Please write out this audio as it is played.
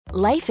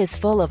Life is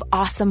full of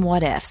awesome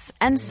what-ifs,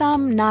 and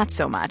some not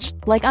so much,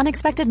 like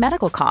unexpected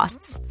medical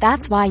costs.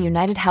 That's why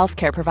United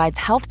Healthcare provides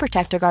Health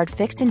Protector Guard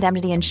fixed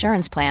indemnity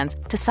insurance plans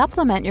to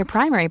supplement your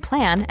primary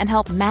plan and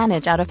help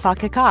manage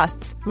out-of-pocket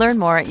costs. Learn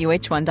more at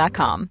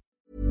uh1.com.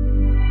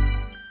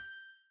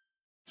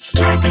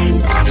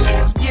 Scarpins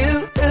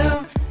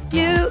Avenue.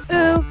 You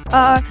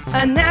are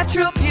a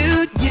natural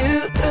beaut.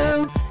 You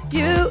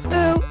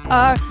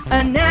are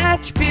a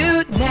natch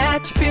beaut.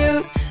 Natch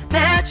beaut.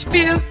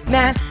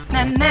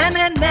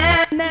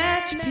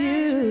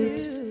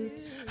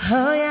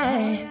 Oh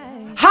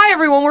yeah. Hi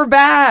everyone, we're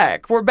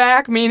back. We're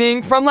back,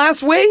 meaning from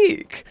last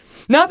week.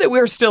 Not that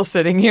we're still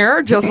sitting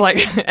here, just like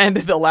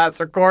ended the last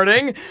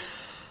recording.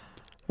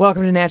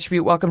 Welcome to Natch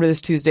Beaut. Welcome to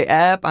this Tuesday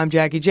ep. I'm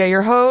Jackie J,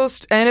 your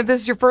host. And if this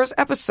is your first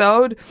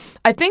episode,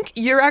 I think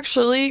you're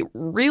actually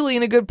really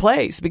in a good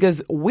place because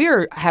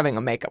we're having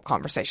a makeup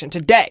conversation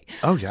today.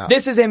 Oh, yeah.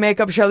 This is a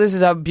makeup show. This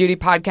is a beauty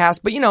podcast.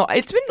 But, you know,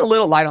 it's been a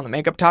little light on the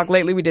makeup talk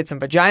lately. We did some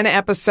vagina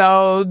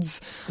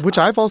episodes. Which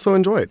I've also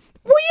enjoyed.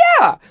 Well,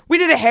 yeah. We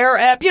did a hair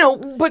ep,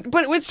 but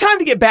it's time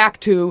to get back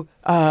to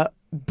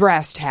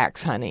brass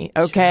tacks, honey,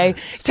 okay?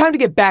 Yes. It's time to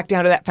get back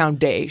down to that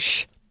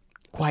foundation.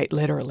 Quite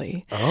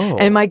literally. Oh.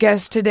 And my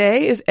guest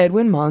today is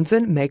Edwin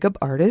Monzon, makeup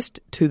artist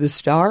to the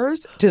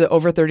stars, to the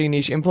over 30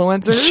 niche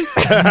influencers.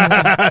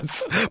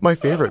 Yes. My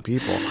favorite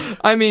people.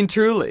 I mean,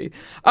 truly.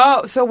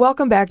 Oh, so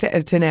welcome back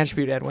to Natch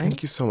Beaut, Edwin.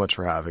 Thank you so much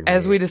for having me.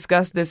 As we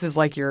discussed, this is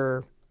like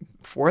your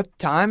fourth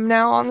time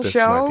now on the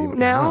show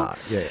now.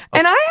 Yeah.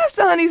 And I asked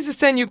the honeys to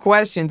send you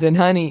questions, and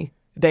honey,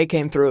 they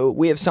came through.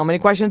 We have so many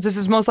questions. This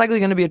is most likely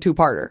going to be a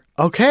two-parter.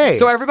 Okay.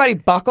 So everybody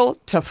buckle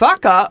to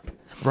fuck up.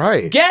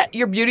 Right. Get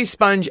your beauty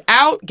sponge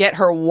out. Get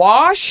her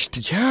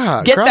washed.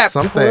 Yeah. Get grab that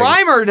something.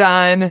 primer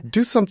done.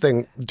 Do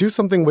something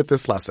with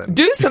this lesson.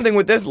 Do something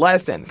with this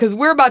lesson because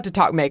we're about to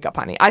talk makeup,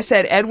 honey. I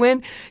said,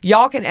 Edwin,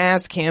 y'all can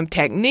ask him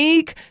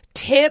technique,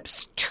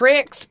 tips,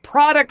 tricks,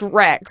 product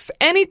recs,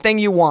 anything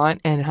you want.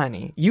 And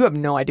honey, you have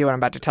no idea what I'm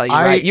about to tell you,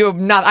 right? You have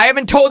not. I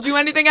haven't told you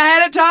anything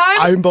ahead of time.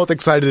 I'm both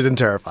excited and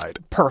terrified.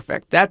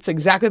 Perfect. That's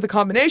exactly the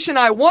combination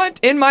I want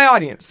in my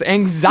audience.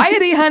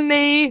 Anxiety,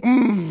 honey.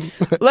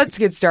 Let's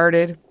get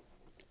started.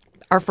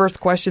 Our first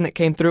question that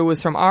came through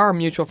was from our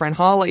mutual friend,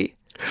 Holly,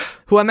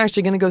 who I'm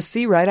actually going to go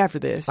see right after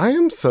this. I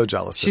am so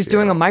jealous She's of you.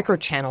 doing a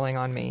micro-channeling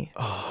on me.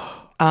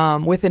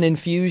 With an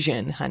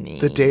infusion, honey.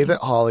 The day that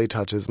Holly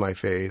touches my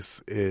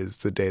face is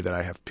the day that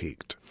I have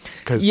peaked.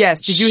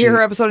 Yes. Did you hear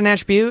her episode of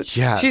Natch Beaut?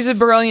 Yes. She's a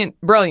brilliant.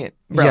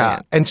 Yeah.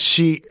 And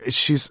she's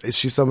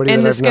somebody In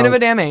that the I've skin of known- a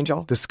damn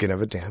angel. The skin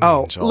of a damn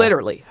Oh, angel.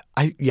 literally.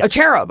 Yeah. A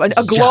cherub.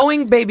 A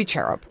glowing baby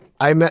cherub.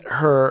 I met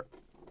her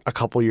a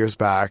couple years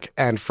back,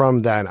 and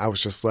from then I was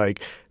just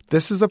like,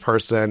 this is a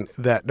person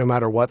that no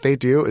matter what they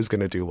do is going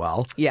to do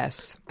well.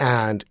 Yes.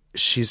 And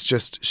she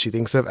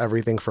thinks of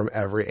everything from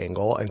every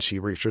angle, and she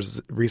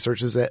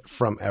researches it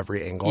from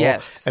every angle.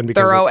 Yes. And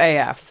because Thorough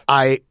AF.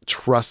 I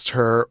trust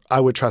her. I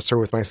would trust her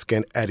with my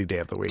skin any day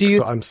of the week. Do you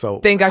so I'm so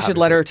think I happy should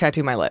let for her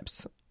tattoo my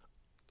lips?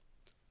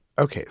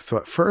 Okay, so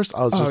at first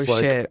I was just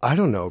like, shit. I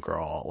don't know,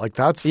 girl. Like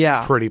that's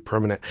Yeah. pretty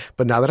permanent.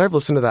 But now that I've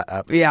listened to that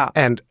ep, Yeah.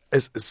 and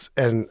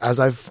as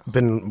I've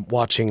been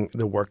watching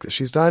the work that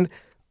she's done,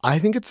 I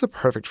think it's the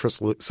perfect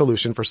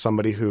solution for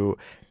somebody who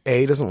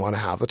A, doesn't want to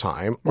have the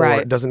time, or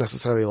Right. doesn't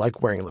necessarily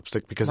like wearing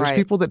lipstick, because there's Right.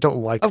 people that don't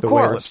like Of the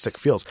way course. lipstick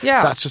feels.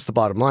 Yeah. That's just the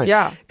bottom line.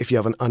 Yeah. If you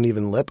have an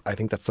uneven lip, I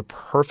think that's the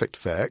perfect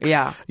fix.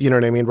 Yeah. You know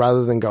what I mean?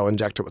 Rather than go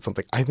inject it with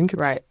something. I think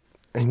it's Right.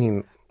 I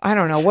mean, I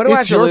don't know. What do I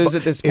have to lose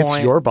at this point? It's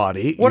your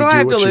body. What do You I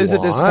have to what you lose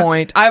at this want.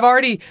 point?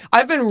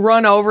 I've been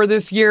run over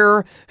this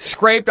year,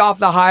 scraped off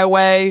the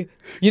highway.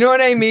 You know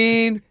what I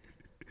mean?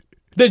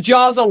 The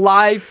jaws of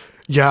life.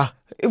 Yeah.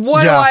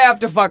 What Yeah. do I have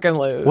to fucking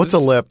lose? What's a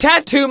lip?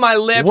 Tattoo my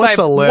lips. What's I have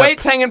a lip?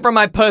 weights hanging from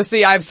my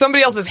pussy. I have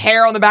somebody else's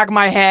hair on the back of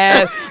my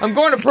head. I'm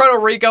going to Puerto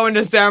Rico in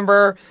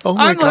December. Oh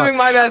my I'm God. living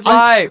my best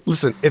life.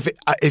 Listen,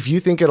 if you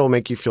think it'll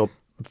make you feel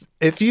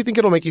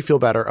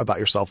better about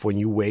yourself when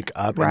you wake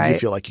up and you Right.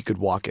 feel like you could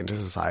walk into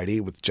society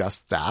with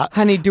just that,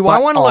 Honey, do by I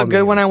want to all look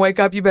good when I means. wake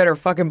up? You better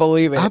fucking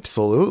believe it.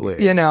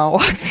 Absolutely. You know.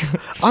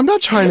 I'm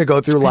not trying to go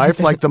through life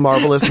like the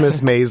marvelous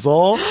Miss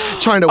Maisel,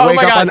 trying to Oh wake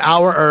my up God. an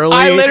hour early,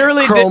 I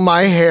literally curl did-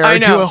 my hair, I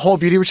know. do a whole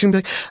beauty routine, be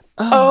like,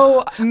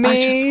 Oh, me.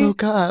 I just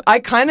woke up. I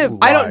don't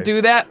Lies.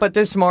 do that, but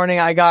this morning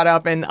I got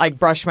up and I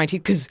brushed my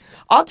teeth because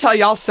I'll tell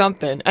y'all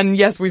something. And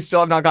yes, we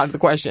still have not gotten to the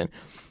question.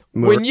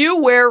 When you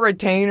wear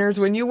retainers,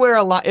 when you wear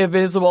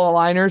invisible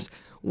aligners,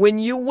 when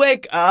you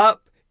wake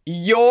up,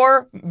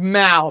 your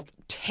mouth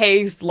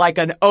tastes like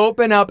an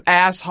open up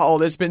asshole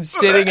that's been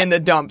sitting in the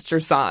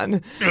dumpster,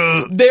 son.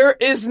 There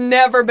has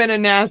never been a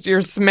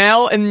nastier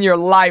smell in your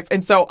life.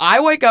 And so I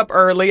wake up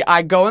early,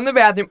 I go in the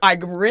bathroom, I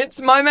rinse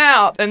my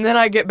mouth, and then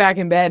I get back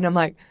in bed and I'm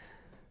like,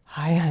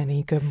 hi,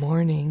 honey, good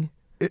morning.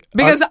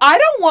 Because I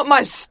don't want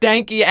my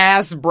stanky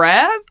ass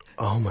breath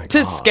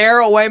to scare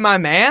away my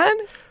man.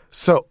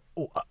 So,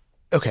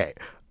 okay,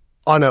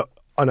 on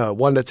a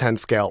 1 to 10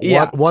 scale,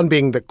 Yeah. one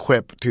being the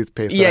Quip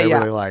toothpaste that I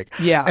really like,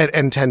 Yeah.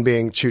 and 10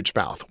 being Chooch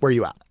Mouth. Where are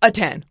you at? A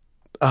 10.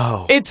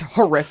 Oh. It's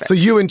horrific. So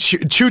you and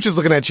Chooch is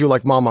looking at you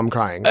like, Mom, I'm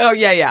crying. Oh,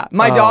 yeah.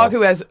 My dog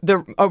who has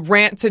a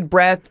rancid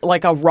breath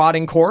like a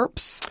rotting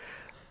corpse.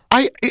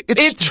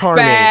 It's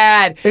charming.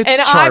 Bad. It's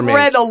I've charming.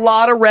 read a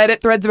lot of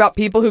Reddit threads about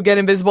people who get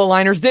invisible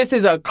aligners. This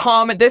is a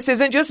common. This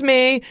isn't just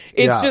me.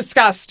 It's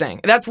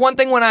disgusting. That's one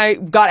thing when I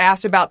got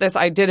asked about this,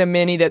 I did a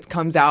mini that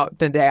comes out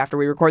the day after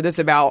we record this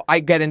about I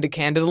get into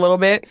Candid a little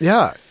bit.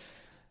 Yeah.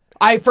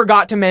 I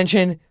forgot to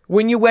mention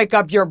when you wake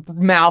up, your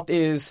mouth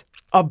is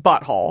a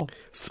butthole.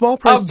 Small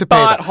price to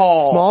pay.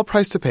 Small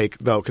price to pay,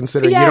 though,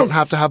 considering you don't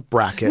have to have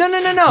brackets.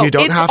 No. You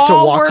don't it's have to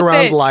walk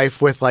around it. life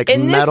with like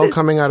metal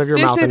coming out of your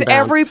mouth. This is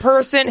every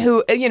person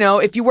who,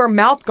 if you wear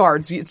mouth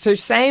guards, it's the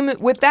same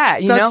with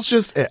that. That's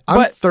just it.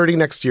 I'm 30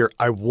 next year.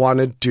 I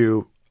want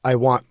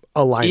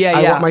aligned.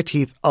 I want my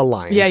teeth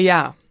aligned.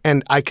 Yeah.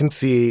 And I can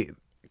see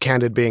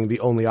Candid being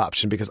the only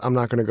option because I'm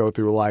not going to go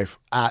through life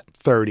at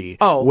 30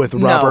 with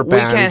rubber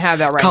bands. We can't have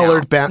that right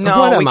colored now. bands.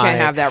 No, we can't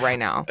have that right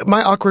now.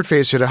 My awkward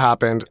phase should have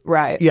happened.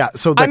 Right. Yeah.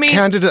 So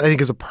Candid, I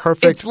think, is a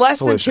perfect It's less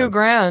solution. than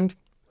 $2,000.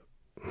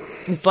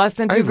 It's less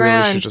than $2,000. I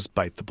really should just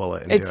bite the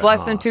bullet and it's do it.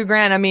 less than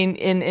 $2,000. I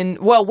mean,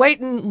 wait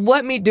and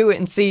let me do it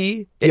and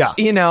see. Yeah.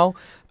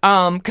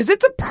 Because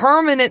it's a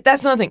permanent,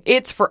 that's another thing.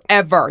 It's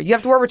forever. You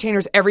have to wear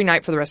retainers every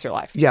night for the rest of your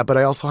life. Yeah, but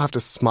I also have to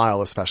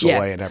smile a special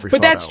way in every but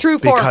photo. That's true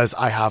because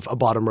I have a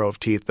bottom row of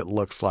teeth that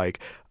looks like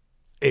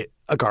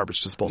a garbage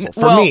disposal.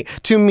 To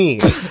me.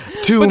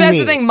 But that's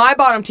the thing. My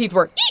bottom teeth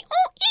were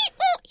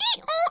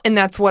and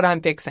that's what I'm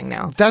fixing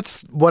now.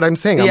 That's what I'm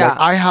saying. I'm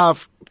like,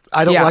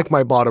 I don't like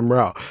my bottom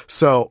row.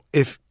 So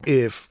if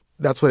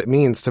that's what it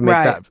means to make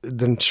that,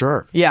 then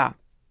sure. Yeah.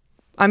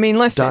 I mean,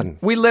 listen, Done.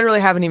 We literally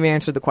haven't even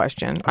answered the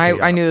question.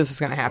 Okay, I knew this was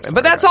going to happen.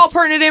 But that's all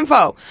pertinent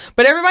info.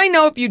 But everybody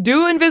know if you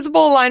do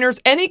invisible aligners,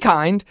 any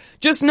kind,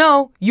 just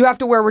know you have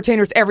to wear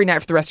retainers every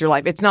night for the rest of your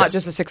life. It's not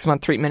just a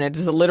 6-month treatment.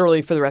 It's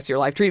literally for the rest of your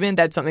life treatment.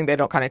 That's something they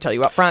don't kind of tell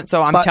you up front.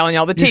 So I'm telling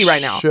y'all the tea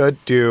right now.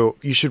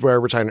 You should wear a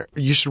retainer.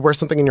 You should wear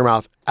something in your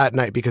mouth at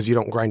night because you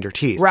don't grind your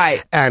teeth.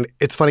 Right. And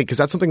it's funny because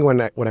that's something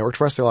when I worked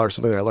for SLR,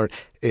 something that I learned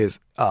is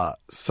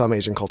some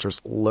Asian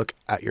cultures look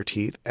at your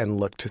teeth and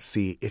look to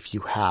see if you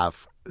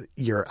have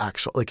your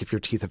actual, like if your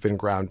teeth have been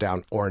ground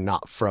down or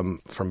not from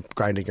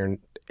grinding your,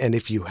 and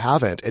if you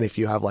haven't, and if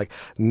you have like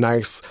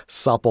nice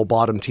supple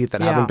bottom teeth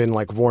that haven't been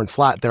like worn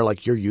flat, they're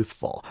like, you're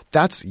youthful.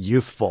 That's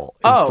youthful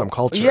in some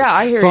cultures. Yeah,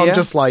 I hear so you. I'm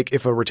just like,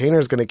 if a retainer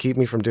is going to keep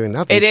me from doing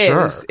that, then it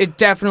sure. is. It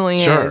definitely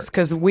is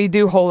because we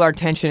do hold our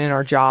tension in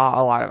our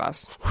jaw, a lot of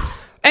us.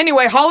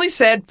 Anyway, Holly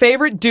said,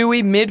 favorite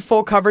dewy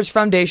mid-full coverage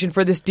foundation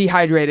for this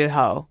dehydrated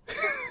hoe.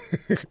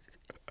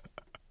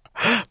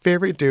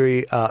 Favorite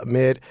dewy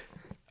mid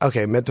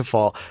to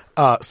full.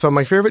 So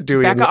my favorite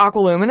dewy... Becca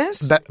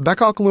Aqualuminous?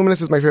 Becca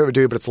Aqualuminous is my favorite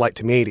dewy, but it's light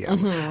to medium.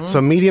 Mm-hmm. So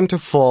medium to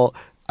full,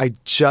 I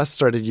just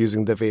started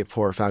using the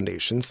Vapor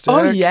foundation stick.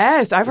 Oh,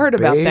 yes. I've heard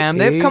about them.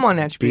 They've come on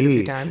Attribute a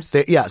few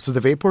times. So the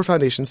Vapor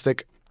foundation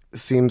stick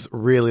seems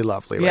really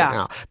lovely right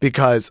now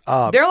because...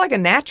 they're like a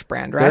Natch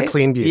brand, right? They're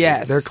clean beauty.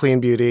 Yes. They're clean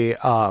beauty.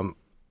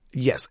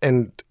 Yes,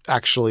 and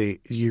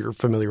actually, you're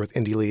familiar with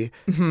Indie Lee.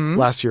 Mm-hmm.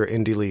 Last year,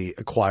 Indie Lee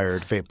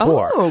acquired Vapor.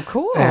 Oh,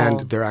 cool.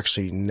 And they're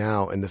actually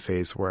now in the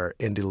phase where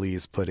Indie Lee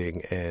is putting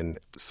in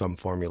some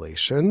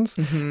formulations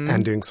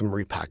and doing some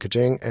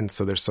repackaging. And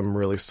so there's some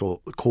really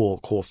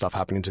cool stuff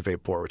happening to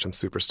Vapor, which I'm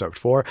super stoked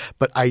for.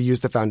 But I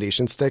used the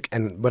foundation stick,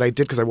 and what I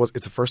did, because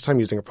it's the first time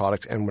using a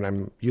product, and when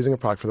I'm using a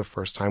product for the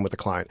first time with a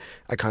client,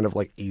 I kind of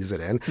like ease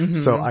it in. Mm-hmm.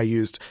 So I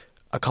used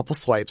a couple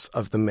swipes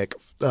of the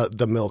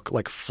Milk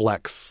like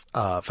Flex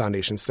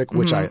foundation stick,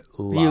 which I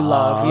love. You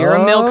love. You're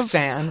a Milk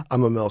stan.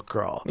 I'm a Milk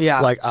girl.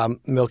 Yeah. Like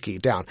milky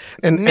down.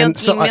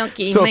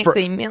 Milky.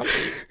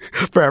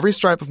 For every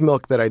stripe of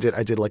Milk that I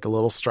did like a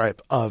little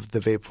stripe of the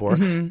Vapor,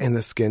 and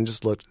the skin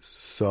just looked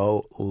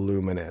so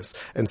luminous.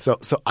 And so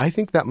I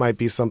think that might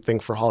be something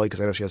for Holly, because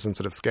I know she has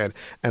sensitive skin,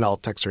 and I'll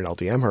text her and I'll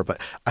DM her. But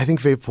I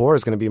think Vapor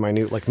is going to be my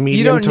new like medium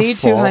to full. You don't need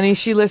to, honey.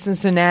 She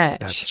listens to Natch.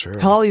 That's true.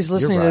 Holly's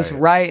listening to this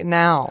right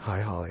now.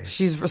 Hi, Holly.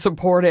 She's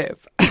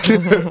supportive.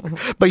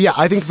 But yeah,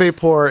 I think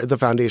Vapor, the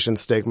foundation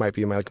stick, might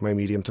be my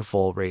medium to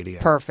full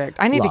radiant. Perfect.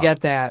 I need to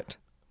get that.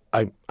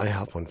 I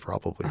have one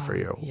probably for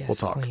you. Yes, we'll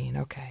talk. Queen.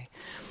 Okay.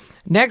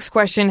 Next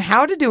question: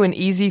 how to do an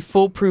easy,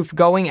 foolproof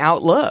going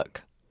out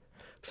look?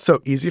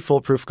 So easy,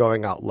 foolproof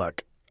going out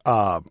look.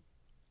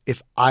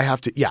 If I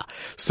have to,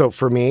 So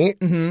for me,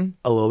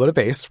 a little bit of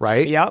base,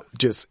 right? Yep.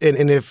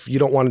 And if you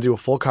don't want to do a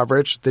full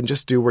coverage, then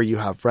just do where you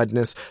have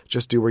redness.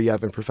 Just do where you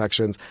have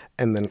imperfections,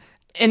 and then.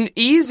 And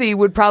easy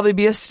would probably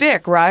be a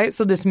stick, right?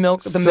 So this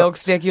milk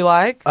stick you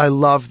like? I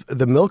love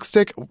the Milk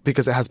stick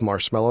because it has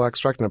marshmallow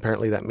extract, and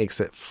apparently that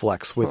makes it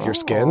flex with your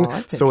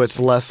skin. So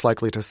it's less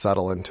likely to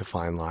settle into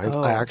fine lines.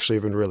 I actually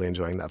have been really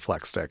enjoying that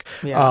Flex stick.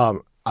 Yeah.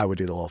 I would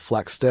do the little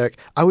flex stick.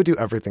 I would do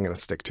everything in a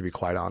stick, to be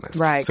quite honest.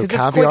 Right, because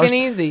it's quick and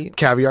easy.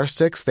 Caviar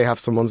sticks, they have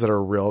some ones that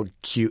are real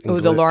cute. Oh,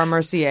 the Laura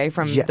Mercier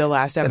from the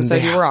last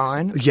episode you were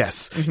on.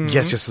 Yes.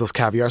 Yes, those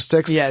caviar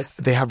sticks. Yes.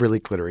 They have really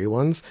glittery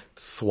ones.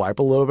 Swipe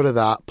a little bit of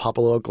that, pop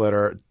a little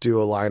glitter,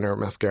 do a liner,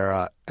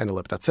 mascara, and a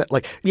lip. That's it.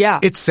 Like,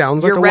 it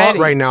sounds like a lot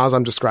right now as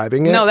I'm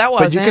describing it. No, that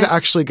wasn't. But you can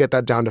actually get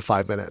that down to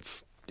 5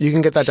 minutes. You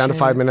can get that down to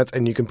 5 minutes,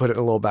 and you can put it in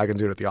a little bag and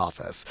do it at the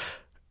office.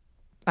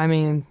 I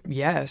mean,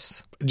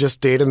 yes. Just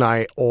day to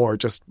night, or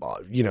just,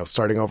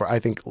 starting over. I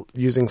think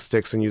using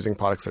sticks and using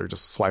products that are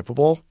just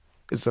swipeable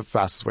is the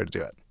fastest way to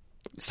do it.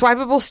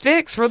 Swipeable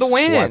sticks for the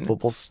win.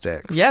 Swipeable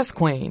sticks. Yes,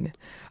 queen.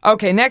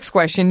 Okay, next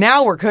question.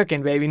 Now we're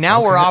cooking, baby.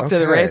 Now we're off to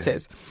the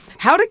races.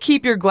 How to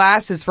keep your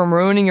glasses from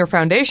ruining your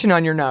foundation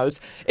on your nose.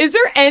 Is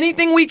there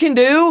anything we can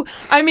do?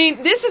 I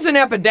mean, this is an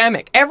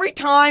epidemic. Every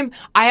time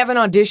I have an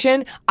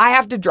audition, I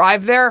have to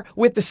drive there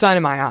with the sun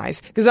in my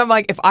eyes. Because I'm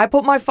like, if I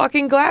put my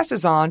fucking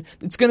glasses on,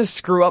 it's going to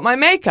screw up my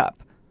makeup.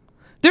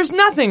 There's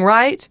nothing,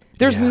 right?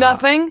 There's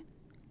nothing.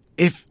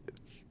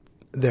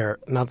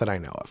 Not that I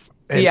know of.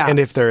 And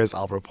if there is,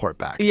 I'll report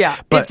back. Yeah,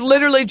 but, it's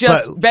literally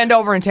just bend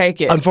over and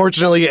take it.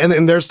 Unfortunately,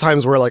 and there's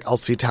times where like I'll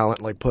see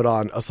talent like put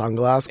on a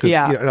sunglass,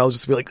 and I'll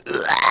just be like,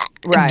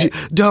 right,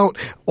 don't.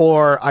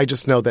 Or I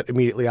just know that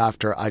immediately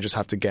after, I just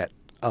have to get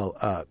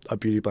a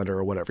beauty blender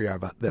or whatever you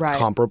have that's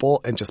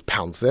comparable and just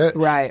pounce it.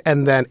 Right,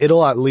 and then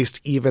it'll at least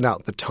even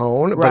out the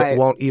tone, but it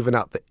won't even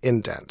out the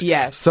indent.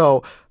 Yes.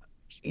 So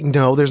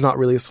no, there's not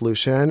really a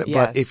solution. Yes.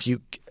 But if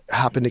you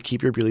happen to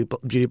keep your beauty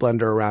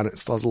blender around, it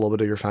still has a little bit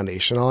of your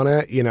foundation on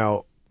it,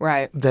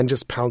 then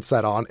just pounce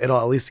that on. It'll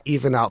at least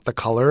even out the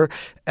color,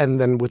 and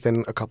then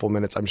within a couple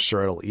minutes, I'm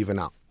sure it'll even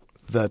out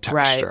the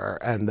texture,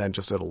 and then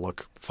just it'll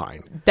look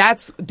fine.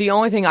 That's the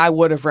only thing I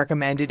would have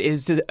recommended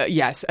is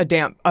a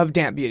damp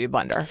beauty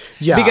blender.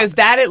 Yeah, because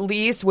that at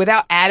least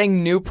without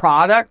adding new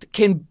product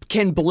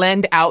can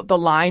blend out the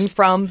line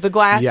from the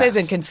glasses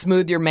and can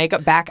smooth your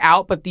makeup back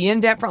out. But the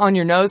indent on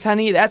your nose,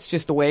 honey, that's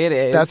just the way it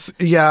is.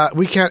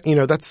 We can't.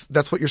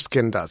 That's what your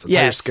skin does. That's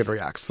how your skin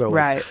reacts.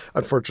 So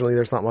unfortunately,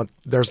 there's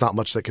not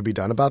much that can be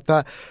done about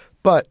that.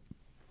 But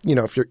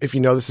if you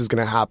know this is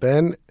going to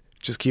happen,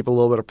 just keep a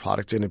little bit of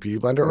product in a beauty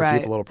blender, or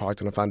keep a little product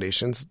in a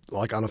foundation,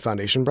 like on a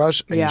foundation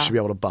brush, and you should be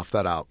able to buff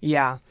that out.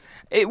 Yeah.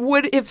 It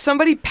would, if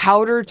somebody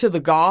powdered to the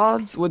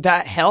gods, would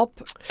that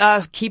help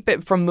keep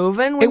it from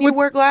moving when you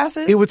wear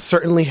glasses? It would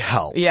certainly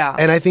help. Yeah.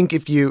 And I think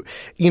if you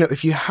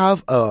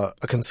have a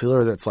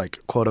concealer that's like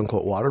quote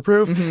unquote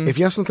waterproof, if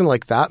you have something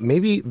like that,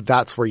 maybe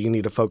that's where you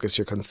need to focus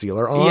your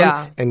concealer on.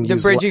 Yeah. And the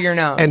bridge of your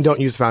nose. And don't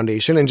use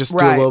foundation, and just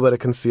do a little bit of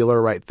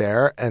concealer right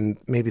there, and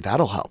maybe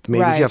that'll help.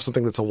 Maybe if you have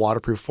something that's a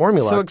waterproof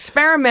formula. So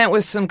experiment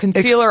with some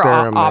concealer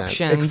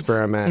options.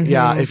 Experiment.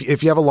 Yeah.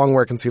 If you have a long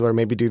wear concealer,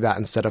 maybe do that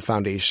instead of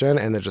foundation,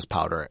 and then just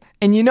powder it.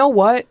 And you know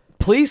what?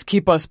 Please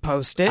keep us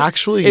posted.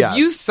 Actually, if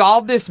you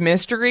solve this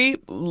mystery,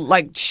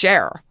 like,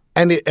 share.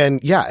 And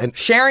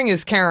sharing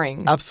is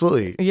caring.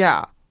 Absolutely.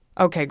 Yeah.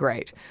 Okay,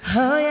 great.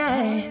 Oh,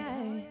 yeah.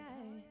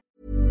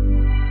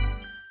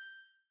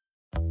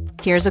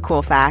 Here's a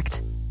cool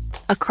fact.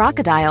 A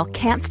crocodile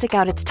can't stick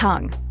out its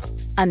tongue.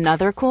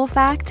 Another cool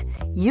fact,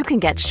 you can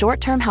get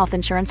short-term health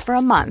insurance for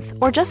a month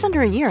or just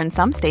under a year in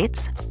some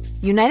states.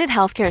 United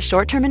Healthcare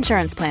short-term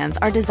insurance plans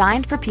are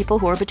designed for people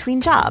who are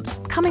between jobs,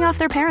 coming off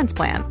their parents'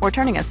 plan, or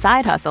turning a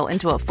side hustle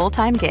into a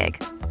full-time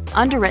gig.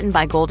 Underwritten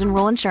by Golden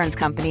Rule Insurance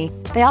Company,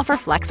 they offer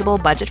flexible,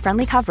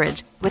 budget-friendly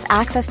coverage with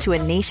access to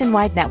a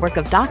nationwide network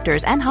of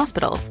doctors and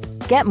hospitals.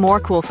 Get more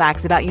cool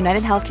facts about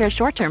United Healthcare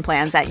short-term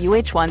plans at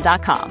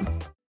uh1.com.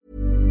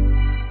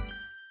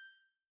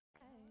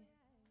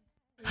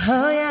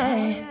 Oh,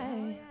 yeah.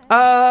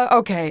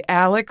 Okay,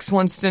 Alex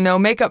wants to know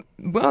makeup.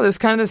 Well, it's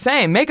kind of the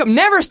same. Makeup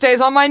never stays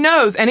on my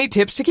nose. Any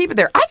tips to keep it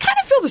there? I kind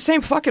of feel the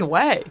same fucking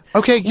way.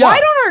 Okay, yeah. Why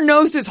don't our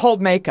noses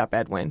hold makeup,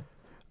 Edwin?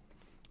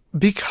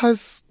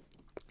 Because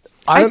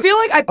I feel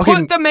like I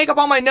put the makeup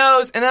on my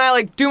nose, and then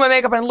I do my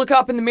makeup and look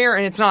up in the mirror,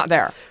 and it's not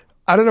there.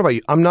 I don't know about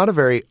you. I'm not a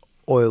very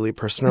oily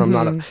person. Or I'm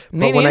not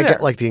but when I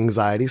get the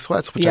anxiety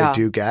sweats, which I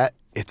do get,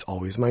 it's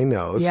always my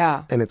nose.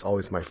 Yeah. And it's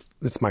always my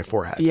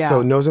forehead. Yeah.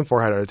 So nose and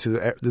forehead are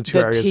the two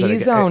areas that I get.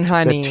 T-zone,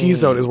 honey. The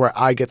T-zone is where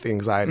I get the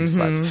anxiety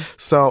sweats.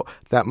 So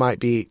that might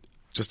be,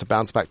 just to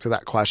bounce back to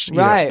that question,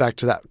 back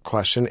to that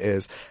question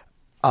is,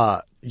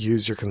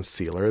 use your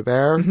concealer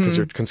there, because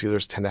your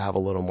concealers tend to have a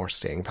little more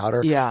staying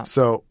powder. Yeah.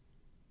 So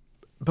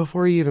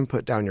before you even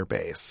put down your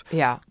base,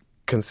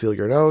 conceal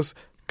your nose,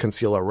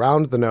 conceal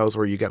around the nose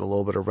where you get a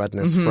little bit of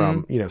redness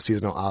from,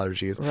 seasonal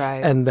allergies.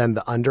 Right. And then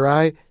the under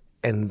eye,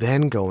 and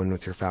then go in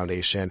with your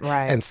foundation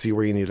and see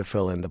where you need to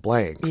fill in the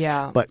blanks.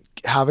 Yeah. But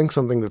having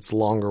something that's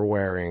longer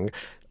wearing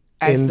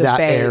in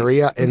that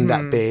area, in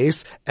that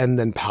base, and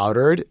then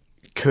powdered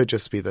could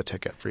just be the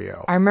ticket for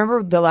you. I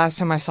remember the last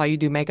time I saw you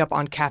do makeup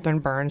on Catherine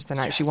Burns the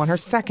night she won her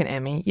second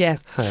Emmy.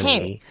 Yes.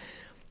 Honey.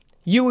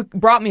 You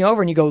brought me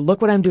over and you go,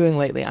 look what I'm doing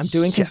lately. I'm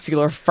doing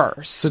concealer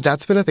first. So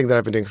that's been a thing that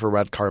I've been doing for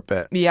red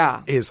carpet.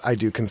 Yeah. Is I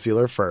do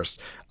concealer first.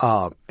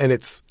 And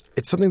it's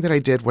it's something that I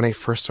did when I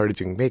first started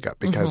doing makeup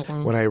because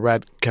when I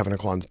read Kevin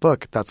Aquan's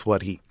book, that's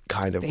what he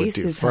kind of would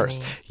do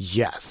first. Honey.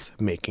 Yes,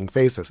 making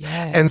faces.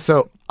 Yes. And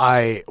so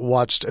I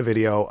watched a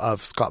video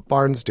of Scott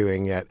Barnes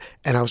doing it,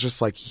 and I was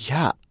just like,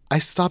 yeah, I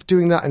stopped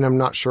doing that, and I'm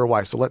not sure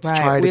why. So let's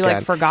try it we again.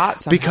 like forgot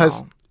somehow.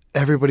 Because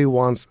everybody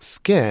wants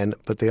skin,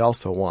 but they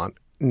also want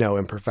no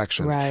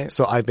imperfections. Right.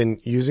 So I've been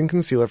using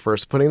concealer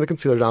first, putting the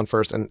concealer down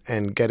first,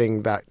 and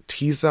getting that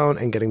T-zone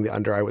and getting the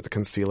under eye with the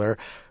concealer,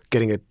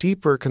 getting a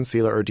deeper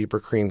concealer or deeper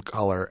cream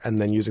color,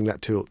 and then using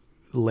that to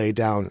lay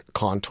down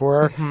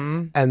contour,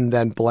 and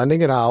then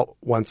blending it out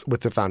once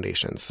with the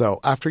foundation.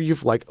 So after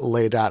you've like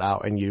laid that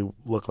out and you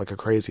look like a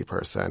crazy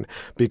person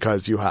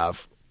because you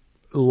have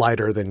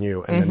lighter than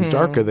you and then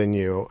darker than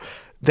you,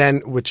 then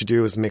what you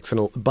do is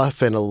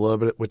buff in a little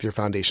bit with your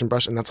foundation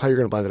brush, and that's how you're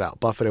going to blend it out.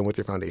 Buff it in with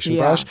your foundation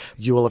brush.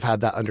 You will have had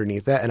that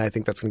underneath it, and I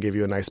think that's going to give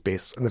you a nice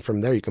base. And then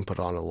from there, you can put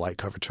on a light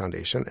coverage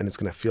foundation, and it's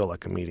going to feel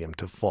like a medium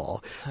to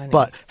full. Honey.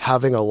 But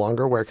having a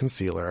longer wear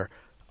concealer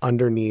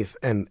underneath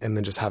and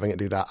then just having it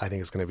do that, I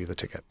think is going to be the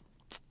ticket.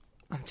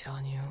 I'm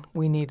telling you,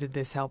 we needed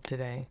this help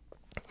today.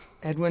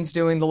 Edwin's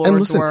doing the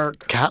Lord's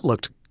work. Kat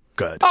looked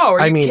good. Oh,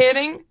 are you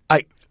kidding?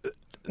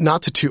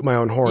 Not to toot my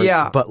own horn,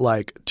 but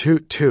like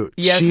toot.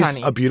 Yes, she's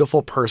honey. a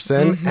beautiful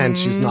person, and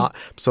she's not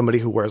somebody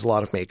who wears a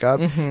lot of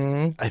makeup.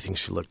 I think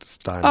she looked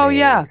stunning. Oh,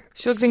 yeah.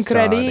 She looked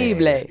incredible.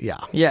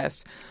 Yeah.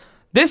 Yes.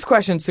 This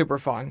question's super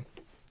fun.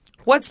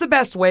 What's the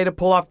best way to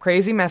pull off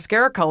crazy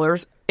mascara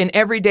colors in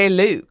everyday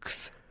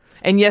looks?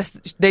 And yes,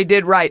 they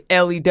did write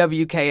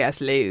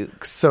LEWKS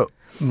looks. So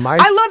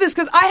I love this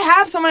because I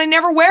have some and I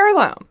never wear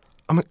them.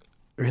 I'm like,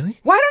 really?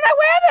 Why don't I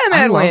wear them,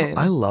 Edwin?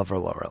 I love a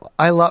lower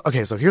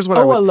okay, so here's what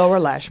a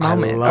lower lash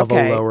moment. I love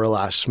a lower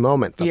lash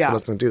moment. That's what I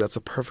was going to do. That's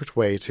a perfect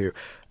way to.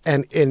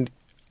 And in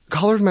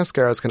colored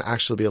mascaras can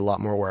actually be a lot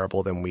more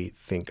wearable than we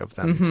think of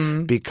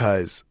them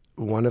because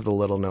one of the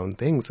little known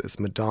things is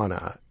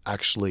Madonna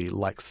actually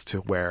likes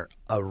to wear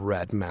a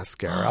red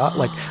mascara,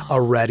 like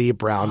a reddy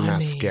brown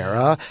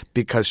mascara,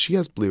 because she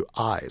has blue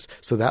eyes.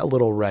 So that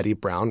little reddy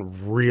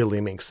brown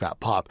really makes that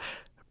pop.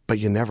 But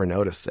you never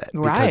notice it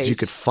because you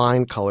could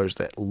find colors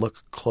that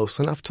look close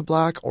enough to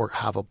black or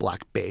have a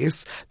black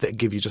base that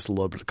give you just a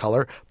little bit of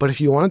color. But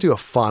if you want to do a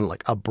fun,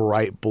 like a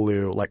bright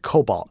blue, like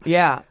cobalt,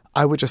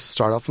 I would just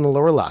start off on the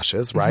lower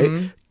lashes,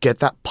 right? Get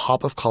that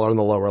pop of color in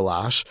the lower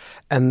lash,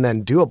 and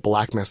then do a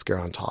black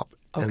mascara on top,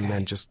 and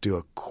then just do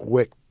a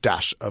quick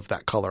dash of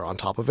that color on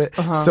top of it.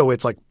 So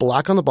it's like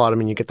black on the bottom,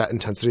 and you get that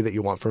intensity that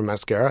you want from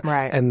mascara,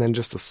 and then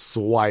just a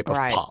swipe of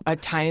pop. A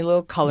tiny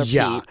little color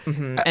peep.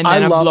 And then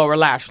a lower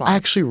lash line. I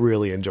actually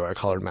really enjoy a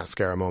colored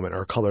mascara moment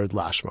or a colored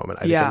lash moment.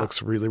 I think it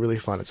looks really, really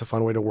fun. It's a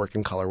fun way to work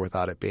in color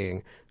without it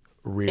being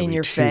really in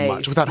your too face.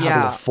 much, without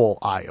having a full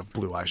eye of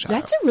blue eyeshadow.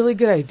 That's a really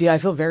good idea. I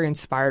feel very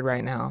inspired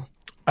right now.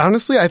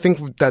 Honestly, I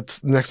think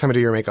that's next time I do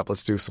your makeup,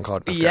 let's do some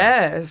colored mascara.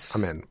 Yes.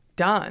 I'm in.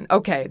 Done.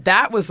 Okay,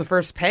 that was the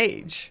first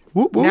page.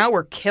 Whoop, whoop. Now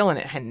we're killing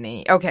it,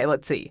 honey. Okay,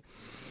 let's see.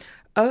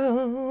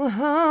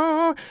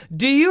 Do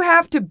you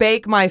have to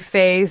bake my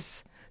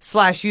face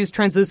 / use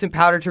translucent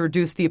powder to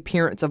reduce the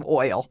appearance of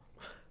oil?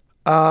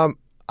 I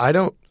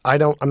don't.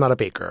 I'm not a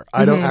baker.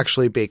 I don't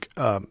actually bake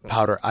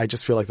powder. I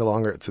just feel like the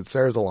longer it sits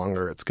there, the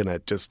longer it's going to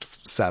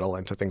just settle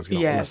into things you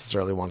don't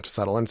necessarily want to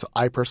settle in. So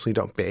I personally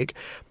don't bake,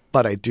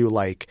 but I do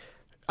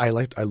I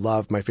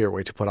love my favorite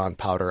way to put on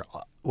powder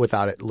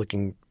without it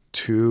looking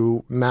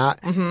too matte.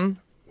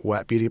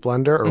 Wet beauty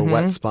blender or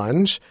wet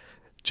sponge.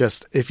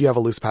 Just if you have a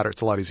loose powder,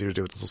 it's a lot easier to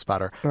do with this loose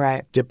powder.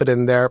 Right. Dip it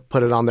in there,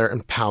 put it on there,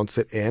 and pounce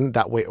it in.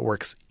 That way it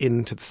works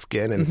into the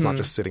skin and it's not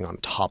just sitting on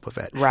top of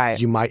it.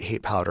 Right. You might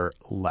hate powder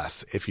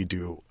less if you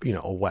do,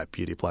 a wet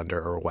beauty blender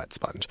or a wet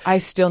sponge. I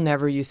still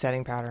never use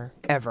setting powder,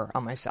 ever,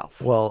 on myself.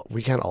 Well,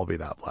 we can't all be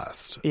that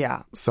blessed.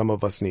 Yeah. Some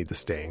of us need the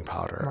staying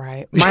powder.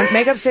 Right. My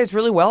makeup stays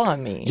really well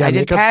on me. Yeah, I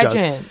did makeup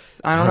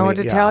pageants. I don't know what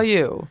to tell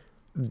you.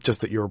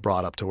 Just that you were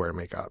brought up to wear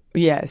makeup.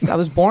 Yes, I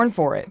was born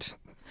for it.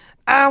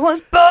 I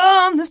was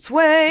born this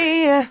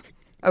way.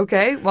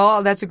 Okay,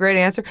 well, that's a great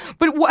answer.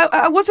 But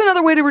what's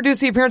another way to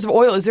reduce the appearance of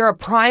oil? Is there a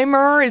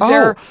primer?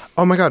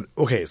 Oh my God.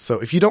 Okay, so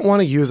if you don't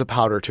want to use a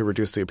powder to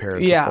reduce the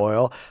appearance of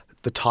oil,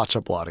 the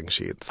Tatcha blotting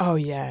sheets. Oh,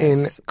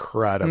 yes.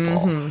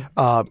 Incredible.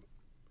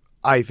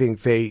 I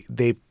think they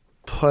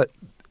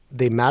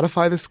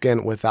mattify the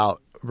skin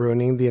without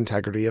ruining the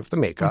integrity of the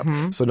makeup.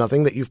 So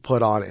nothing that you've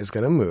put on is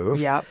going to move.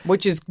 Yeah,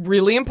 which is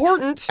really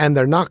important. And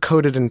they're not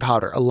coated in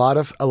powder. A lot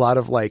of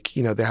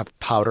they have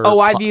powder. Oh,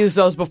 I've used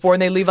those before,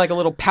 and they leave like a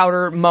little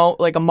powder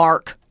like a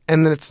mark.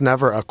 And then it's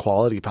never a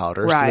quality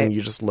powder. Right. So then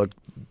you just look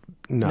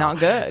not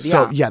good.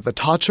 So the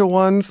Tatcha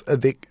ones,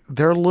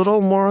 they're a little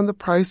more on the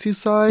pricey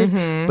side.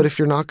 But if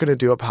you're not going to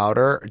do a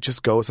powder,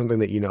 just go with something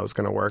that you know is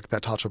going to work.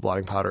 That Tatcha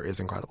blotting powder is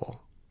incredible.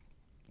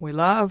 We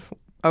love.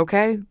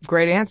 Okay,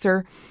 great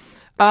answer.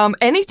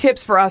 Any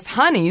tips for us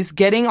honeys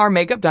getting our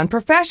makeup done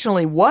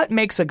professionally? What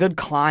makes a good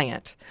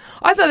client?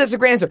 I thought that's a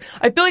great answer.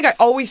 I feel like I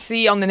always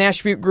see on the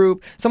Nash Butte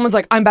group, someone's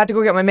like, I'm about to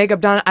go get my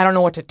makeup done. I don't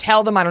know what to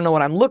tell them. I don't know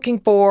what I'm looking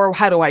for.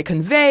 How do I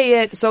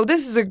convey it? So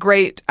this is a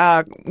great,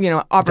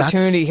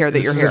 opportunity here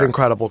that you're here. This is an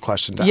incredible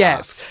question to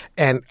ask.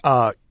 And,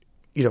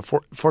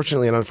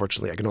 fortunately and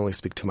unfortunately, I can only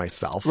speak to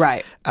myself.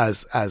 Right.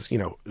 As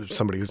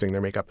somebody who's doing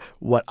their makeup.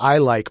 What I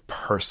like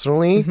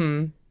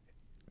personally,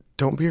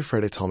 don't be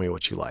afraid to tell me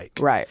what you like.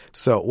 Right.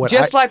 So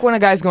like when a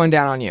guy's going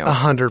down on you.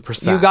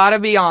 100%. You got to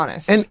be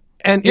honest.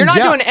 And you're not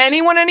doing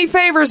anyone any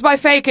favors by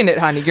faking it,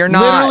 honey. You're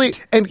not. Literally,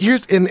 and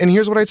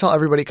here's what I tell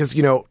everybody, because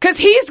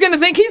he's going to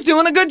think he's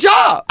doing a good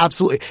job.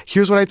 Absolutely.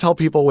 Here's what I tell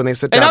people when they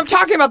sit down. And I'm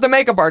talking about the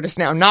makeup artist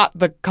now, not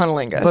the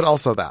cunnilingus. But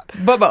also that.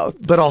 But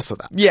both. But also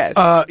that. Yes.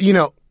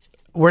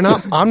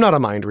 I'm not a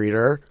mind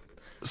reader.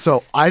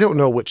 So I don't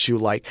know what you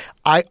like.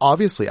 I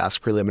obviously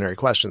ask preliminary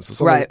questions.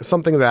 So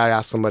something that I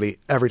ask somebody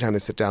every time they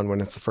sit down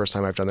when it's the first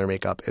time I've done their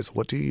makeup is,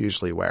 what do you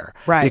usually wear?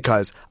 Right.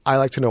 Because I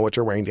like to know what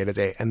you're wearing day to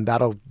day, and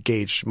that'll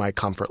gauge my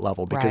comfort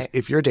level. Because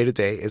if your day to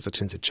day is a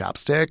tinted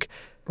chapstick,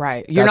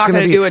 right, you're not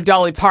going to do a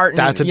Dolly Parton.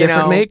 That's a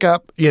different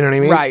makeup. You know what I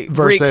mean? Right.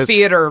 Versus Greek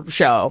theater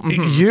show.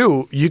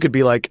 Mm-hmm. You could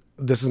be like,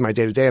 this is my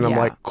day to day, and I'm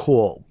like,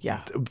 cool.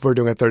 Yeah. We're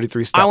doing a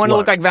 33-step. I want to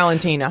look like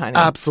Valentina, honey.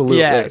 Absolutely.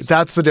 Yes.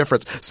 That's the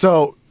difference.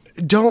 So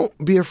don't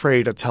be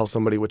afraid to tell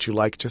somebody what you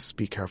like. Just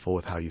be careful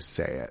with how you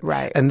say it.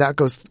 Right. And that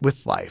goes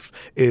with life.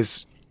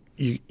 Is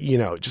you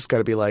just got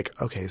to be like,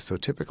 okay, so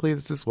typically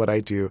this is what I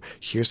do.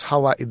 Here's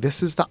how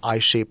this is the eye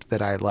shape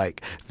that I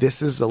like.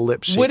 This is the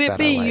lip shape that I like. Would it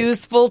be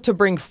useful to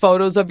bring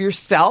photos of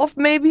yourself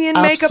maybe in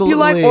makeup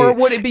you Absolutely. like? Or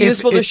would it be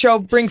useful to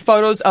bring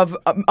photos of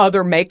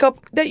other makeup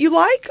that you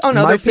like on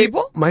other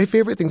people? My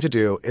favorite thing to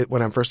do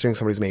when I'm first doing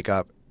somebody's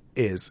makeup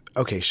is,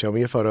 okay, show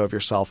me a photo of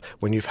yourself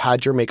when you've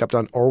had your makeup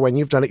done or when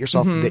you've done it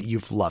yourself that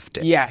you've loved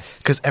it.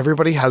 Yes. Because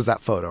everybody has that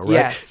photo, right?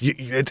 Yes.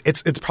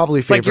 It's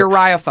probably like your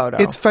Raya photo.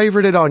 It's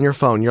favorited on your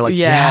phone. You're like,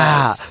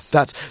 yes.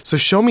 yeah, so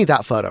show me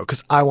that photo,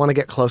 because I want to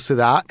get close to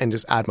that and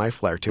just add my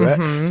flair to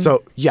it.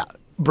 So yeah.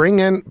 Bring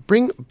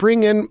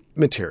in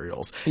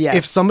materials. Yes.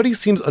 If somebody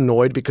seems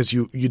annoyed because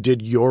you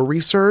did your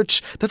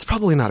research, that's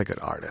probably not a good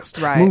artist.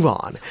 Right. Move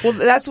on. Well,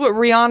 that's what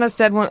Rihanna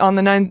said on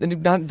the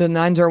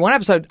 901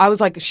 episode. I was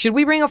like, should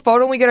we bring a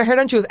photo when we get our hair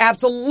done? She was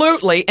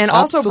absolutely. And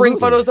also bring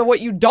photos of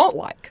what you don't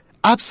like.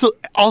 Absolutely.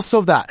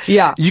 Also that.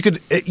 Yeah. You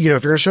could, if you're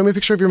going to show me a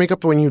picture of your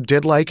makeup when you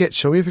did like it,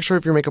 show me a picture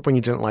of your makeup when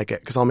you didn't like it,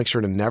 because I'll make sure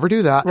to never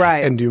do that.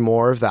 Right. And do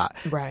more of that.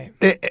 Right.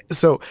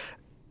 So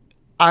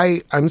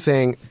I'm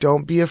saying,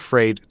 don't be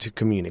afraid to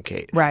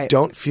communicate. Right.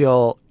 Don't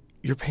feel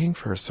you're paying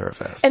for a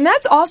service. And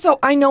that's also,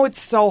 I know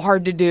it's so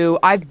hard to do.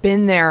 I've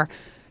been there.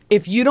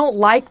 If you don't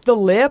like the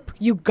lip,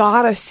 you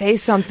gotta say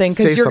something,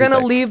 because you're gonna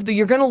leave.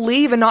 You're gonna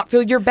leave and not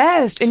feel your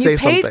best, and you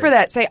paid for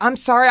that. Say, I'm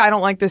sorry, I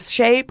don't like this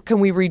shape. Can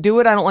we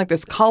redo it? I don't like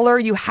this color.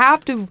 You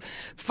have to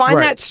find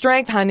that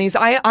strength, honeys.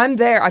 I'm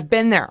there. I've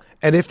been there.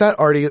 And if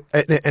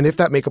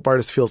that makeup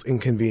artist feels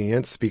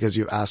inconvenienced because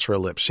you've asked for a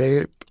lip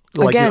shape,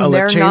 like again, a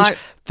lip change,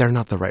 they're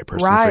not the right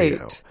person for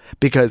you.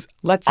 Because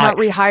let's not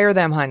rehire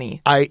them,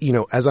 honey. As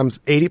I'm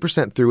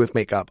 80% through with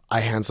makeup, I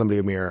hand somebody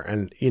a mirror,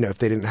 and if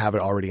they didn't have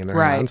it already in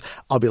their hands,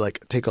 I'll be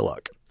like, take a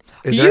look.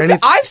 Is there any?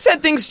 I've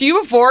said things to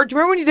you before. Do you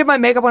remember when you did my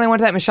makeup when I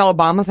went to that Michelle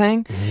Obama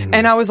thing?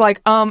 And I was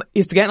like,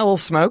 it's getting a little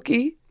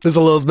smoky. There's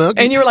a little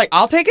smoky. And you were like,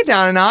 I'll take it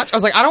down a notch. I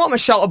was like, I don't want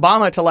Michelle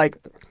Obama to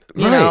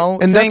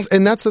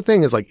and that's the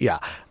thing is like,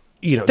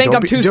 think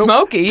I'm too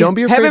smoky. Don't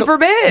be afraid. Heaven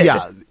forbid.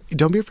 Yeah.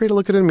 Don't be afraid to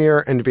look in a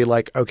mirror and be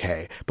like,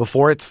 okay,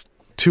 before it's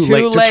too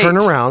late to turn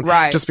around,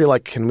 just be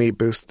like, can we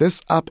boost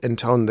this up and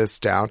tone this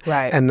down?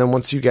 Right. And then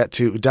once you get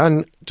to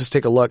done, just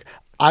take a look.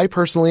 I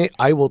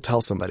will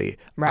tell somebody,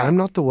 I'm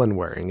not the one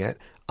wearing it.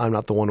 I'm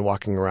not the one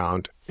walking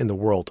around in the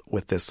world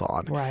with this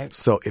on. Right.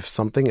 So if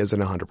something isn't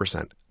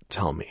 100%,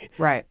 tell me.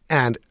 Right.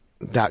 And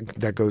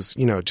that goes,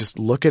 just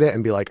look at it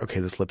and be like,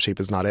 okay, this lip shape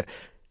is not it.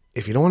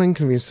 If you don't want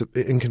to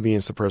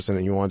inconvenience the person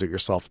and you want to do it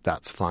yourself,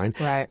 that's fine.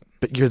 Right.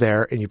 But you're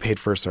there and you paid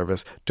for a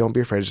service. Don't be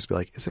afraid to just be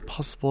like, is it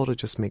possible to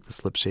just make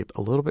this lip shape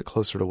a little bit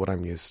closer to what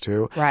I'm used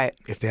to? Right.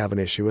 If they have an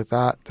issue with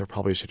that, they're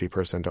probably a shitty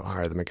person. Don't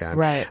hire them again.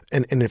 Right.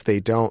 And if they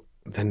don't,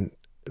 then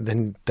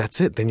that's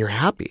it. Then you're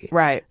happy.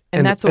 Right.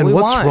 And that's what we want.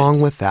 And what's want.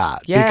 wrong with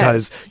that? Yes.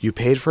 Because you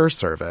paid for a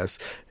service.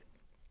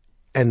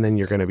 And then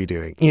you're going to be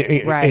doing,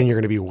 and you're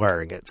going to be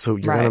wearing it. So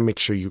you're going to make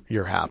sure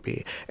you're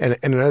happy. And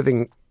another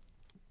thing,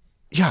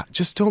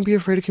 just don't be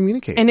afraid to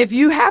communicate. And if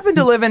you happen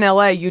to live in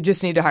LA, you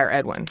just need to hire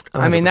Edwin.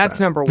 100%. I mean, that's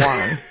number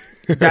one.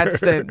 That's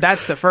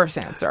the first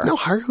answer. No,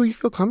 hire who you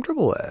feel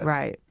comfortable with.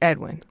 Right,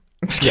 Edwin.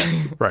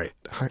 Yes, right.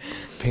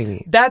 Pay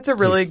me. That's a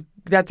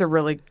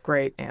really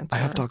great answer. I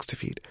have dogs to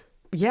feed.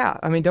 Yeah,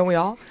 I mean, don't we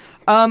all?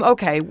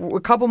 Okay, a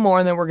couple more,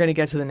 and then we're going to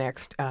get to the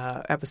next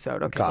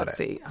episode. Okay, let's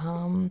see.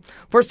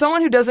 For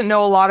someone who doesn't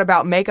know a lot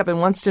about makeup and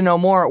wants to know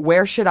more,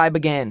 where should I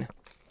begin?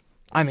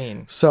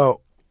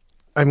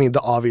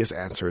 The obvious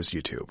answer is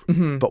YouTube.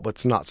 Mm-hmm. But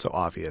what's not so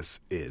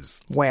obvious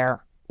is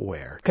where.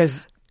 Where?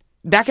 Because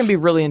That can be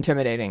really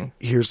intimidating.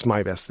 Here's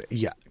my best thing.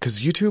 Yeah,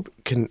 because YouTube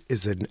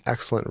is an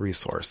excellent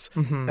resource,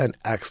 an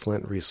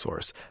excellent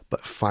resource.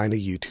 But find a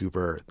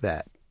YouTuber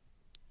that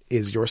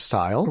is your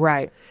style.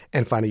 Right.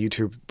 And find a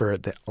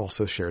YouTuber that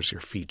also shares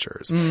your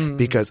features.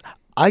 Because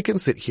I can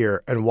sit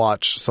here and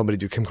watch somebody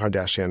do Kim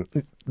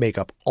Kardashian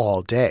makeup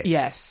all day.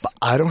 Yes. But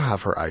I don't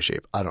have her eye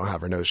shape. I don't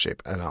have her nose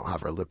shape. And I don't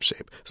have her lip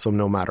shape. So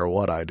no matter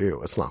what I do,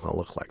 it's not going to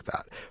look like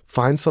that.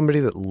 Find somebody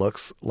that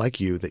looks like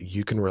you, that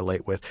you can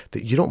relate with,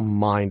 that you don't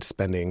mind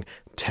spending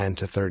 10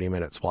 to 30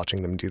 minutes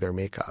watching them do their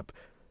makeup.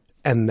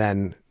 And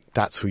then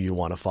that's who you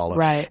want to follow.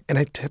 Right. And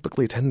I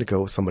typically tend to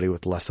go with somebody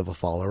with less of a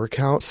follower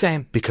count.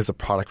 Same. Because the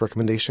product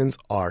recommendations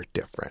are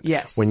different.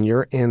 Yes. When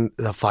you're in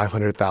the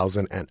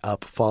 500,000 and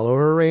up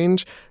follower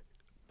range,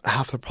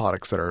 half the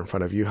products that are in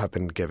front of you have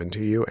been given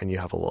to you, and you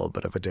have a little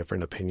bit of a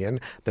different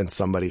opinion than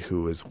somebody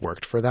who has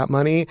worked for that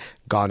money,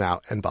 gone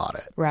out and bought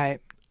it.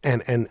 Right.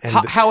 And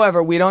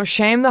however, we don't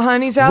shame the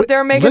honeys out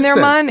there making their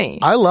money.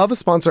 I love a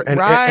sponsor, and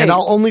Right.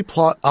 I'll only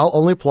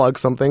plug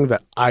something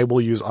that I will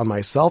use on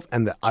myself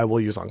and that I will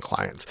use on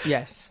clients.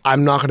 Yes.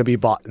 I'm not going to be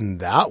bought in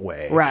that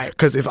way, Right.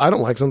 Because if I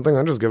don't like something,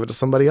 I just give it to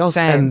somebody else,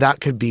 Same. and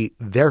that could be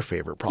their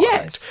favorite product.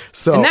 Yes.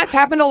 So, and that's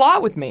happened a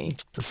lot with me.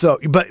 So,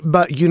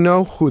 but you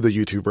know who the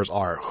YouTubers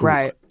are. Who,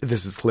 Right.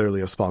 This is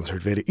clearly a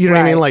sponsored video. You know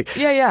what I mean? Like,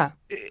 yeah.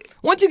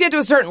 Once you get to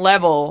a certain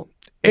level,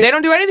 they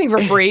don't do anything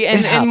for free,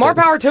 and more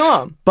power to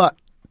them. But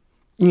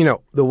you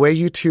know, the way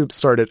YouTube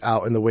started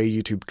out and the way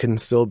YouTube can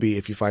still be,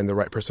 if you find the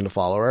right person to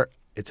follow her,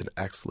 it's an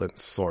excellent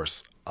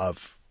source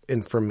of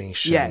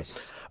information,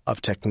 Yes.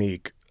 of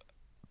technique.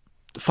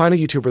 Find a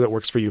YouTuber that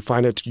works for you.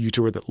 Find a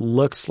YouTuber that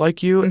looks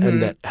like you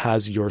and that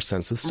has your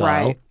sense of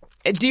style.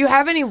 Right. Do you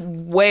have any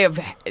way of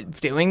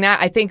doing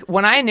that? I think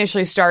when I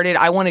initially started,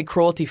 I wanted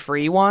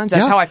cruelty-free ones.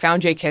 That's how I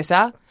found Jay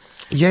Kissa.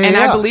 And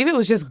I believe it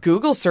was just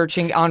Google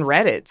searching on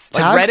Reddits.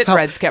 Like Reddit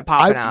threads kept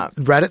popping up.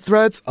 Reddit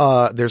threads,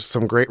 there's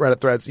some great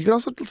Reddit threads. You can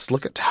also just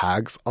look at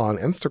tags on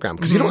Instagram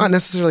because you don't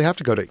necessarily have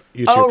to go to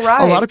YouTube. Oh,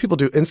 right. A lot of people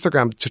do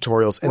Instagram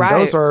tutorials, and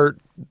those are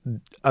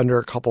under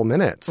a couple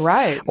minutes.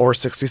 Right. Or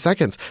 60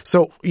 seconds.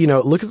 So, you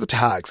know, look at the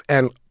tags.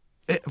 And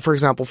for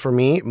example, for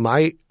me,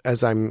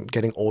 as I'm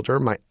getting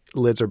older, my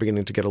lids are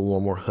beginning to get a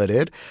little more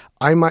hooded.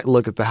 I might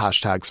look at the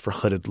hashtags for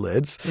hooded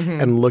lids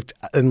and look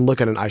at an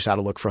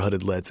eyeshadow look for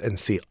hooded lids and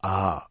see,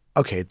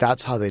 okay,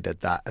 that's how they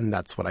did that, and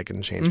that's what I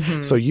can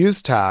change. So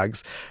use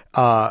tags.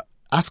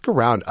 Ask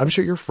around. I'm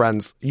sure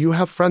you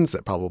have friends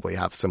that probably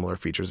have similar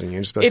features, and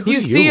you just be like, if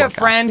you see a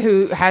friend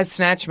who has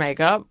snatch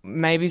makeup,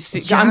 maybe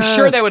I'm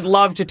sure they would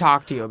love to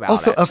talk to you about it.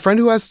 Also, a friend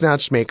who has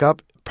snatched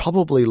makeup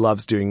probably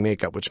loves doing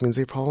makeup, which means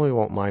they probably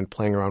won't mind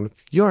playing around with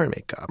your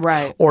makeup.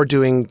 Right. Or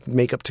doing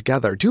makeup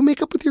together. Do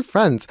makeup with your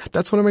friends.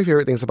 That's one of my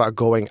favorite things about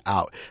going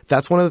out.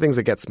 That's one of the things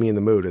that gets me in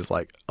the mood is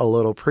like a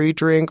little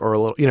pre-drink or a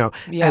little,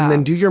 and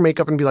then do your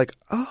makeup and be like,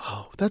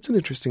 oh, that's an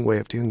interesting way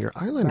of doing your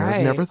eyeliner. Right.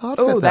 I've never thought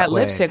of it that that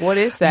way. lipstick, what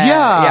is that?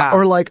 Yeah.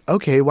 Or like,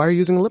 okay, why are you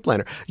using a lip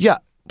liner? Yeah.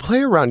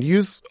 Play around.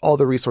 Use all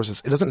the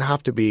resources. It doesn't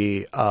have to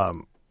be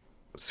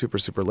super,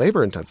 super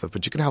labor intensive,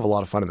 but you can have a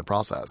lot of fun in the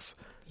process.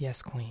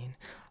 Yes, queen.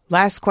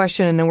 Last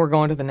question, and then we're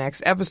going to the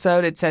next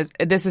episode. It says,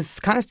 this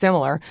is kind of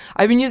similar.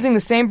 I've been using the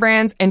same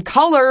brands and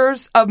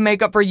colors of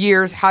makeup for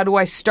years. How do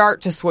I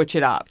start to switch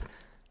it up?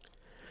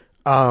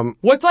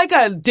 What's like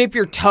a dip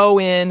your toe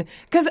in?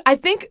 Because I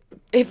think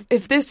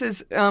if this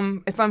is,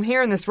 if I'm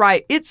hearing this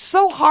right, it's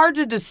so hard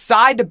to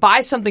decide to buy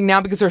something now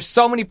because there's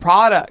so many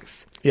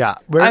products. Yeah.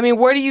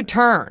 Where do you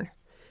turn?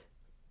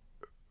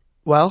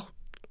 Well,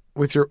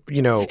 with your,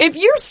 if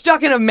you're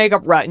stuck in a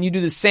makeup rut and you do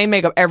the same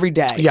makeup every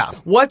day,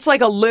 what's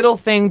like a little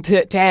thing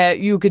to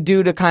you could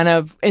do to kind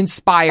of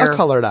inspire? A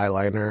colored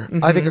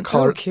eyeliner. I think a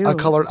colored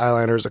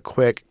eyeliner is a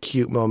quick,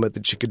 cute moment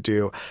that you could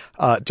do.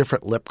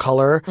 Different lip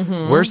color.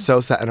 We're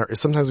so set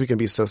sometimes we can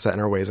be so set in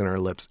our ways in our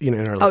lips, in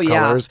our lip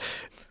colors.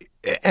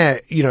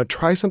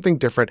 Try something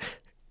different.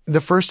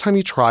 The first time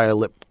you try a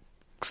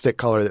lipstick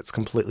color that's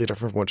completely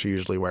different from what you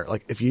usually wear.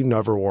 Like if you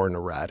never worn a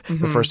red,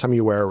 the first time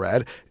you wear a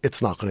red,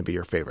 it's not going to be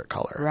your favorite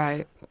color.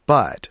 Right.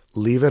 But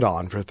leave it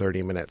on for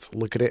 30 minutes.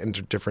 Look at it in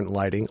different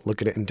lighting.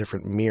 Look at it in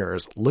different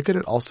mirrors. Look at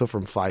it also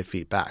from 5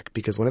 feet back.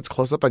 Because when it's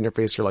close up on your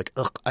face, you're like,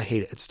 ugh, I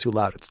hate it. It's too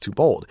loud. It's too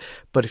bold.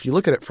 But if you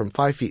look at it from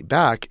 5 feet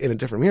back in a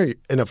different mirror,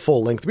 in a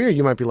full length mirror,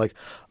 you might be like,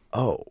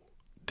 oh,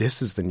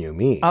 this is the new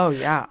me. Oh,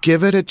 yeah.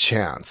 Give it a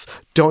chance.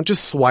 Don't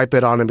just swipe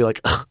it on and be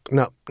like,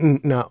 no.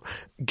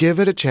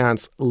 Give it a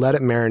chance. Let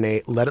it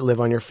marinate. Let it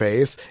live on your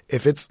face.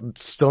 If it's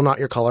still not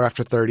your color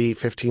after 30,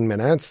 15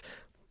 minutes,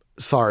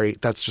 sorry,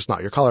 that's just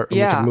not your color. And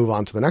we can move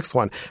on to the next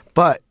one.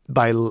 But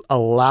by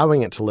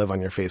allowing it to live on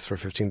your face for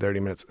 15, 30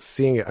 minutes,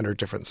 seeing it under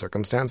different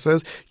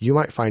circumstances, you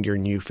might find your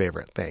new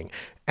favorite thing.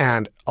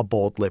 And a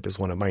bold lip is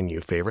one of my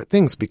new favorite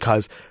things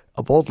because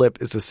a bold lip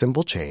is a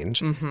simple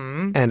change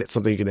and it's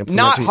something you can implement.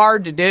 Not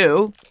hard to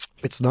do.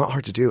 It's not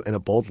hard to do. And a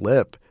bold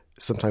lip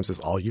sometimes is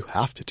all you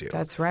have to do.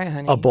 That's right,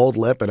 honey. A bold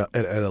lip and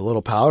a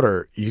little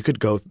powder, you could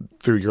go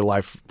through your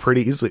life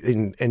pretty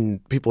easily,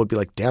 and people would be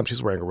like, damn,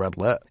 she's wearing a red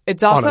lip.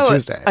 It's also on a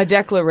Tuesday. a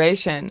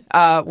declaration.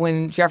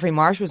 When Jeffrey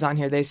Marsh was on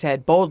here, they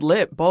said, bold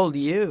lip, bold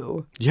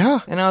you. Yeah.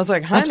 And I was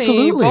like, honey,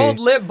 Absolutely. bold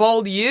lip,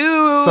 bold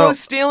you.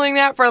 Stealing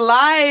that for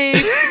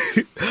life.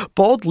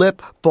 Bold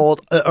lip,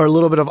 bold, or a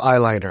little bit of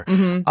eyeliner.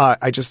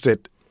 I just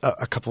did,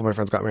 a couple of my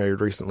friends got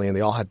married recently, and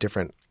they all had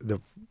different,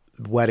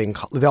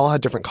 they all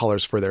had different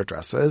colors for their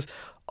dresses.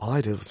 All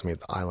I did was make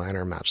the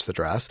eyeliner match the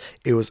dress.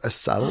 It was a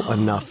subtle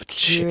enough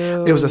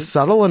it was a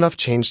subtle enough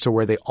change to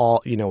where they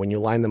all, when you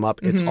line them up,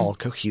 it's all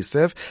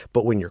cohesive.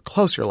 But when you're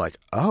close, you're like,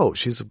 oh,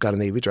 she's got a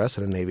navy dress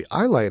and a navy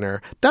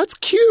eyeliner. That's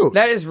cute.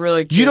 That is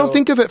really cute. You don't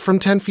think of it from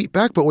 10 feet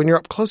back, but when you're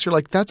up close, you're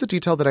like, that's a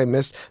detail that I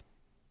missed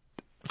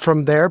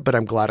from there, but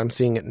I'm glad I'm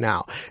seeing it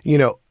now.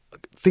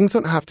 Things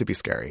don't have to be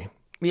scary.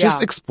 Yeah.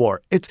 Just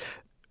explore.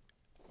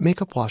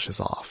 Makeup washes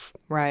off.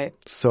 Right.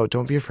 So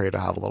don't be afraid to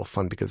have a little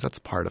fun because that's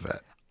part of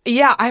it.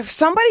 Yeah,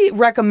 somebody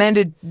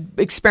recommended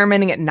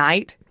experimenting at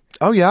night.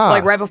 Oh, yeah.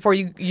 Like right before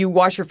you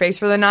wash your face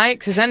for the night,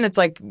 because then it's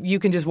like you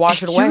can just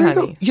wash it away,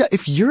 honey.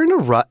 If you're in a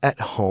rut at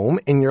home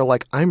and you're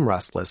like, I'm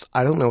restless,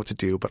 I don't know what to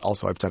do, but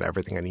also I've done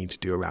everything I need to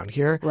do around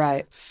here.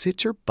 Right.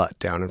 Sit your butt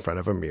down in front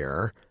of a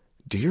mirror.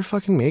 Do your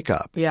fucking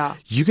makeup. Yeah.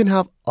 You can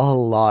have a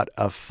lot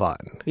of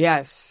fun.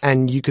 Yes.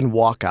 And you can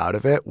walk out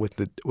of it with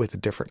a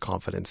different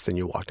confidence than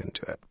you walked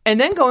into it. And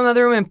then go in the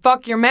other room and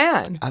fuck your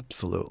man.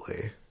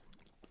 Absolutely.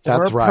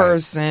 That's or right.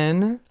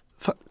 Person.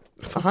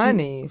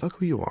 Honey. Fuck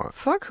who you want.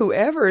 Fuck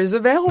whoever is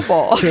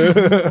available.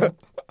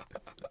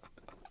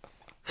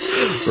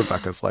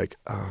 Rebecca's like,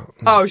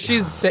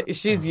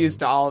 she's used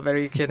to all of it. Are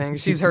you kidding?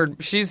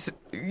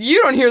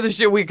 You don't hear the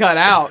shit we cut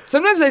out.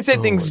 Sometimes I say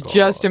things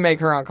just to make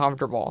her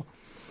uncomfortable.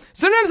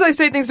 Sometimes I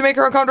say things to make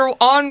her uncomfortable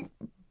on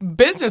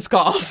business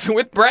calls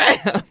with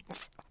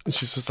brands.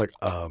 She's just like,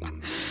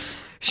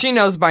 She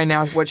knows by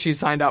now what she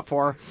signed up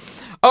for.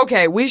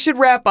 Okay, we should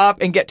wrap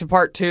up and get to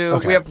part 2.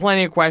 Okay. We have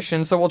plenty of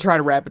questions, so we'll try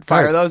to rapid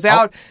fire Guys, those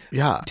out.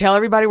 Yeah. Tell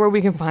everybody where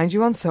we can find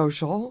you on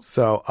social.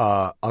 So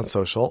on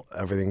social,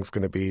 everything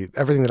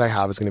that I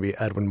have is going to be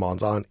Edwin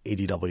Monzon,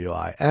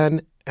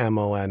 EDWIN,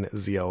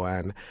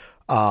 MONZON.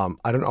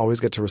 I don't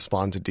always get to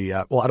respond to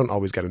DM. Well, I don't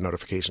always get a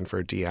notification for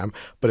a DM,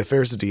 but if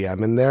there's a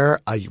DM in there,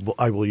 I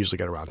will usually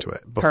get around to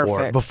it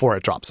before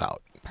it drops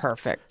out.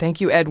 Perfect.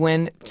 Thank you,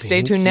 Edwin.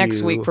 Stay tuned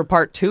next week for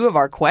part 2 of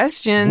our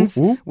questions.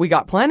 We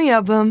got plenty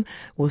of them.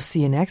 We'll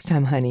see you next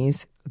time,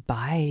 honeys.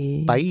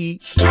 Bye. Bye.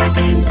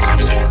 Starbane's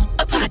Audio,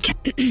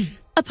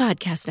 a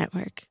podcast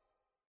network.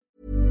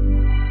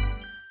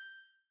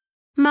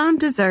 Mom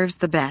deserves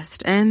the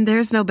best, and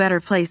there's no better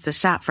place to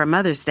shop for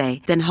Mother's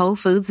Day than Whole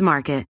Foods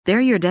Market. They're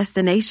your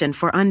destination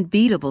for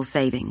unbeatable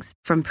savings,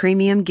 from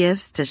premium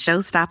gifts to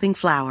show-stopping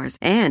flowers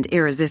and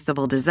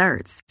irresistible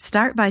desserts.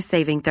 Start by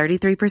saving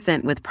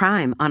 33% with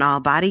Prime on all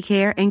body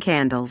care and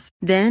candles.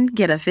 Then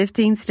get a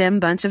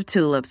 15-stem bunch of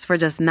tulips for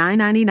just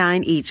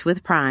 $9.99 each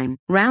with Prime.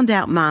 Round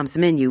out Mom's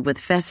menu with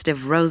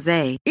festive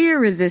rosé,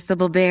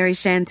 irresistible berry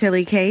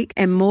chantilly cake,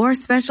 and more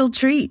special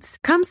treats.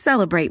 Come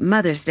celebrate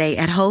Mother's Day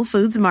at Whole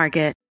Foods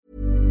Market.